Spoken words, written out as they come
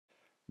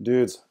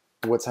Dudes,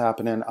 what's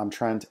happening? I'm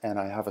Trent, and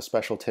I have a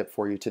special tip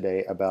for you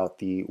today about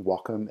the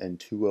Wacom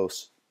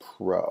Intuos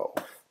Pro.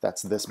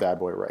 That's this bad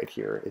boy right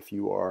here. If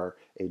you are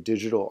a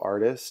digital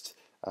artist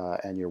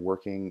and you're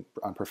working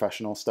on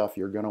professional stuff,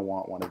 you're going to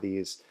want one of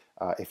these.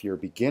 If you're a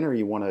beginner,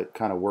 you want to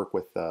kind of work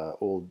with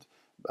old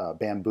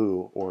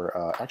bamboo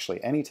or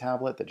actually any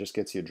tablet that just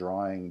gets you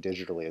drawing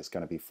digitally is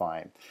going to be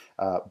fine.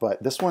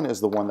 But this one is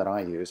the one that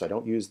I use. I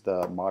don't use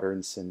the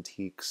modern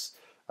Cintiqs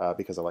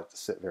because I like to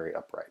sit very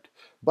upright.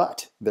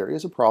 But there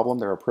is a problem.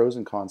 There are pros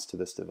and cons to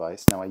this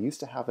device. Now, I used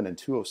to have an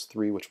Intuos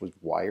 3, which was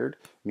wired,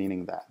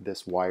 meaning that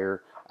this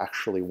wire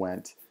actually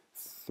went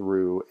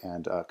through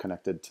and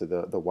connected to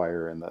the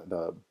wire and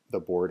the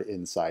board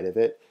inside of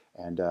it.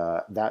 And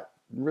that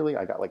really,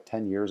 I got like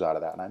 10 years out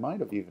of that. And I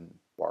might have even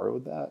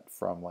borrowed that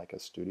from like a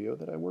studio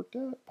that I worked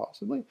at,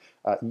 possibly,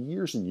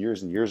 years and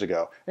years and years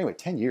ago. Anyway,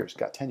 10 years,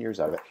 got 10 years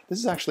out of it. This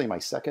is actually my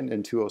second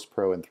Intuos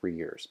Pro in 3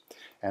 years.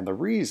 And the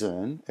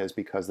reason is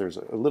because there's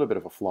a little bit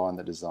of a flaw in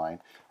the design.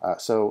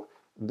 So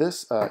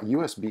this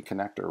USB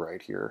connector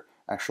right here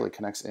actually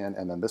connects in,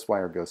 and then this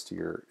wire goes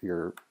to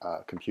your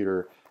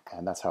computer,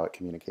 and that's how it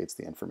communicates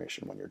the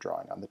information when you're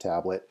drawing on the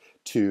tablet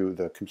to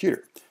the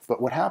computer.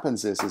 But what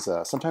happens is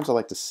sometimes I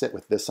like to sit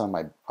with this on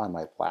my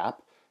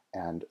lap,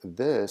 and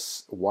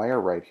this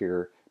wire right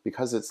here,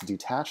 because it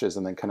detaches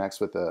and then connects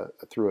with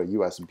through a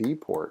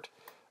USB port,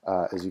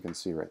 as you can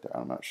see right there.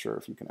 I'm not sure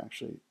if you can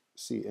actually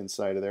see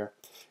inside of there,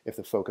 if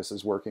the focus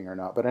is working or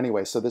not. But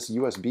anyway, so this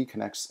USB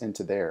connects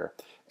into there,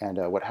 and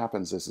what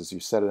happens is you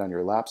set it on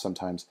your lap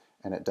sometimes,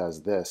 and it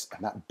does this,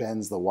 and that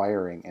bends the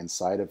wiring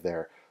inside of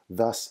there,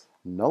 thus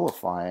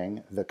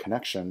nullifying the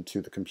connection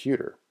to the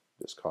computer.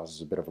 This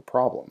causes a bit of a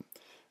problem.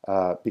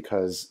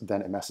 Because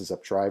then it messes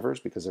up drivers,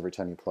 because every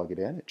time you plug it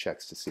in, it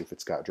checks to see if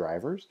it's got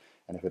drivers.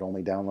 And if it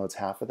only downloads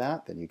half of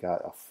that, then you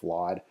got a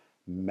flawed,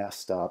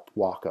 messed up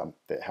Wacom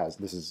that has,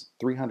 this is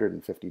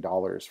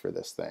 $350 for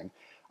this thing.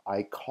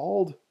 I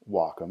called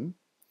Wacom,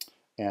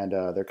 and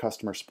their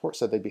customer support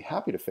said they'd be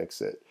happy to fix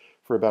it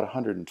for about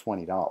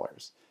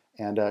 $120.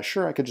 And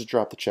sure, I could just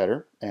drop the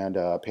cheddar and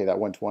pay that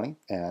 $120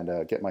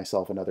 and get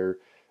myself another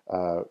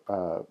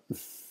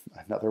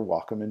another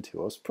Wacom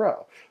Intuos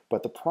Pro.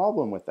 But the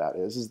problem with that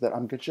is that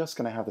I'm just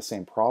going to have the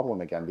same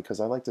problem again, because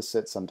I like to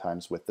sit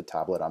sometimes with the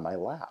tablet on my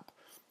lap.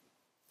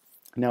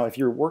 Now, if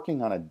you're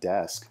working on a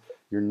desk,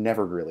 you're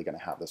never really going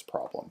to have this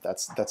problem.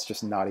 That's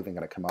just not even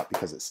going to come up,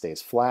 because it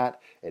stays flat.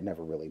 It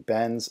never really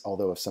bends,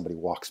 although if somebody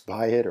walks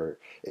by it or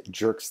it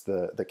jerks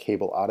the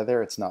cable out of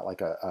there, it's not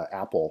like a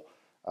Apple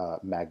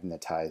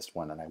magnetized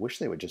one, and I wish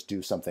they would just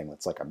do something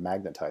that's like a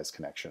magnetized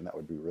connection. That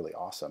would be really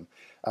awesome.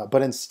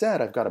 But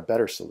instead, I've got a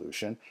better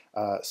solution.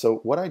 So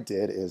what I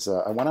did is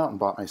I went out and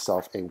bought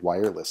myself a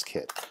wireless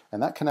kit,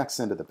 and that connects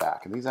into the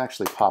back, and these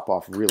actually pop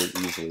off really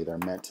easily. They're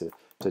meant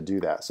to do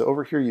that. So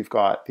over here you've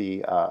got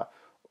the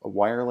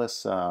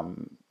wireless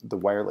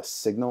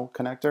signal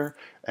connector,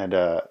 and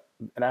it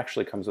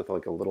actually comes with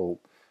like a little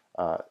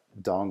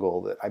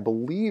dongle that I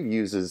believe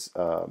uses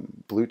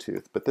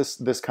Bluetooth, but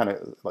this kind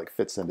of like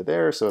fits into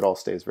there, so it all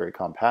stays very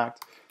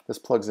compact. This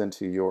plugs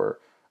into your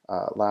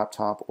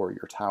laptop or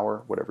your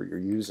tower, whatever you're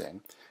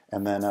using.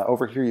 And then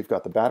over here you've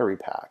got the battery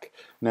pack.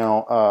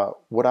 Now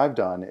what I've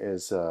done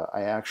is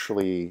I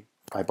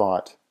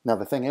bought, now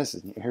the thing is,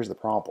 here's the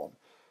problem.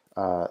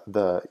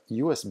 The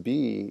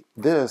USB,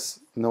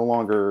 this no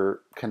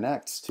longer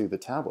connects to the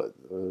tablet.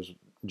 There's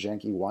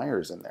janky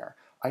wires in there.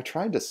 I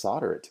tried to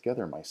solder it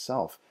together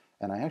myself,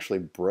 and I actually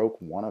broke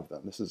one of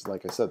them. This is,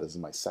 like I said, this is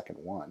my second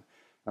one.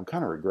 I'm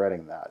kind of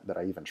regretting that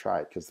I even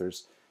tried, because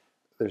there's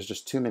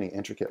just too many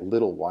intricate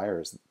little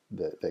wires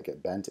that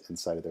get bent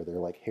inside of there. They're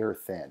like hair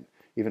thin.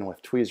 Even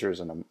with tweezers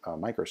and a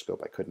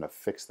microscope, I couldn't have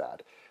fixed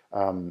that.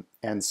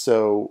 And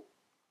so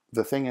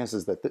the thing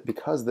is that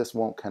because this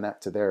won't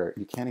connect to there,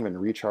 you can't even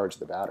recharge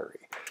the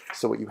battery.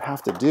 So what you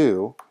have to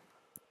do,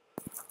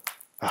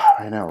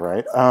 I know,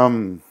 right?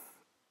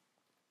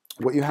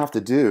 What you have to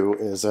do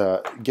is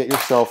get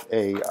yourself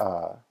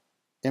a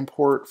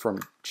import from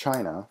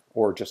China,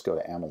 or just go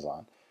to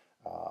Amazon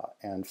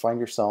and find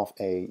yourself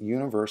a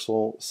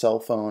universal cell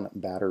phone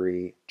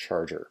battery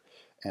charger.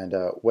 And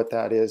what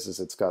that is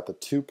it's got the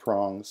 2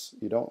 prongs.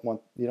 You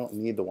don't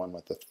need the one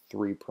with the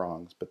 3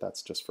 prongs, but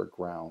that's just for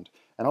ground.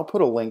 And I'll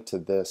put a link to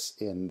this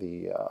in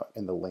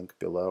the link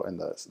below, in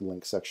the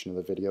link section of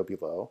the video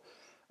below.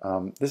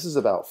 This is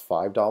about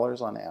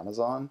 $5 on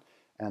Amazon.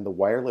 And the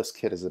wireless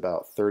kit is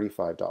about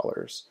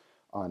 $35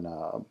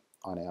 on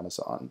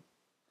Amazon.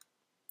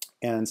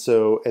 And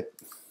so at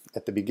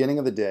the beginning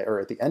of the day,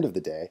 or at the end of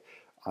the day,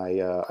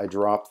 I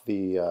dropped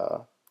this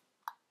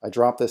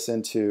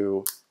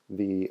into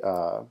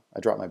I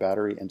dropped my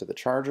battery into the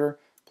charger,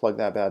 plug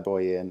that bad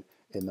boy in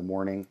the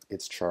morning,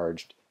 it's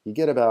charged. You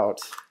get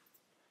about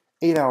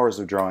 8 hours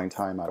of drawing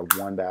time out of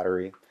one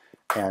battery,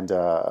 and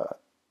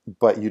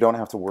but you don't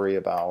have to worry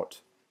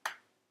about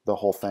the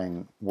whole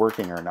thing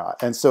working or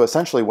not. And so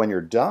essentially when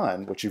you're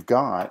done, what you've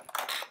got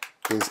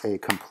is a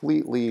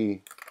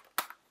completely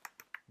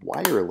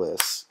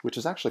wireless, which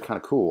is actually kind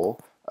of cool,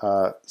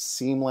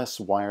 Seamless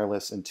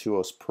wireless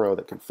Intuos Pro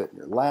that can fit in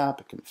your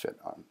lap. It can fit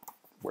on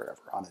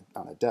wherever,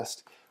 on a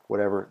desk,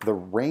 whatever. The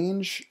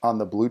range on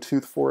the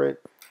Bluetooth for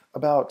it,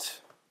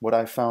 about what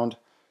I found,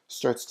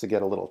 starts to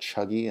get a little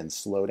chuggy and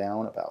slow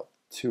down about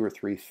 2 or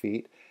 3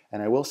 feet.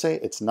 And I will say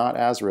it's not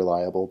as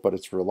reliable, but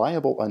it's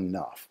reliable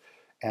enough.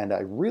 And I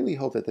really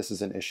hope that this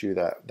is an issue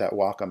that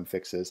Wacom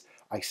fixes.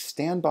 I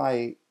stand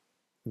by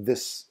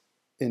this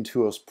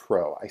Intuos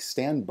Pro. I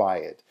stand by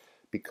it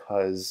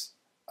because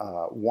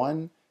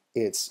one,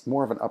 it's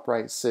more of an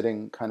upright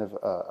sitting kind of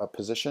a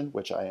position,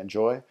 which I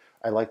enjoy.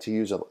 I like to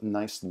use a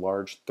nice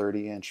large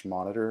 30-inch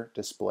monitor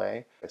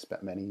display. I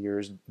spent many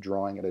years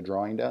drawing at a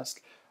drawing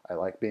desk. I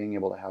like being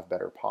able to have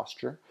better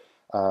posture.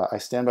 I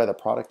stand by the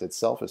product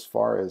itself. As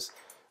far as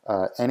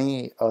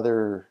any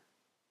other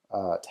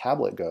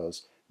tablet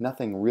goes,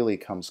 nothing really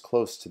comes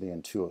close to the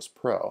Intuos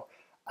Pro.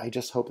 I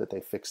just hope that they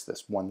fix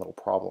this one little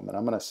problem, and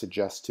I'm going to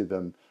suggest to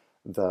them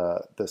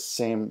the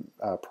same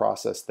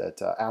process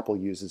that Apple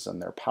uses on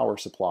their power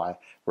supply,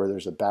 where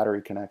there's a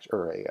battery connection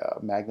or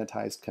a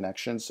magnetized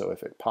connection, so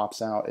if it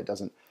pops out, it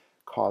doesn't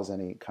cause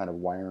any kind of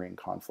wiring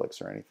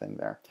conflicts or anything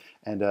there.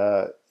 And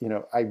you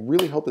know, I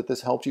really hope that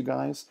this helped you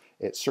guys.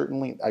 It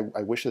certainly,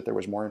 I wish that there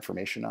was more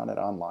information on it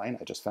online.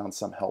 I just found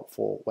some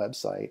helpful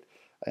website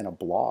in a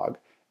blog,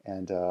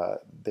 and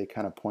they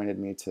kind of pointed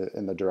me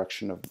in the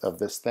direction of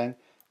this thing.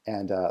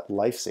 And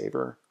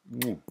Lifesaver,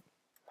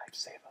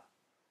 Lifesaver,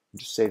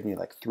 just saved me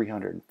like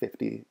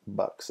 $350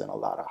 and a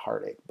lot of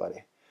heartache,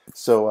 buddy.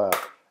 So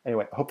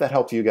anyway, I hope that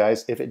helped you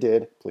guys. If it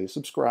did, please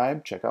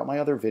subscribe. Check out my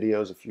other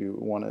videos if you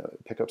want to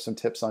pick up some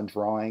tips on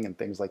drawing and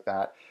things like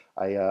that.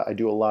 I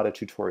do a lot of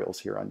tutorials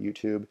here on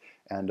YouTube,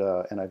 and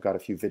I've got a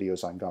few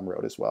videos on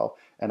Gumroad as well.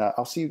 And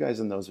I'll see you guys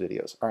in those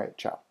videos. All right,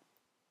 ciao.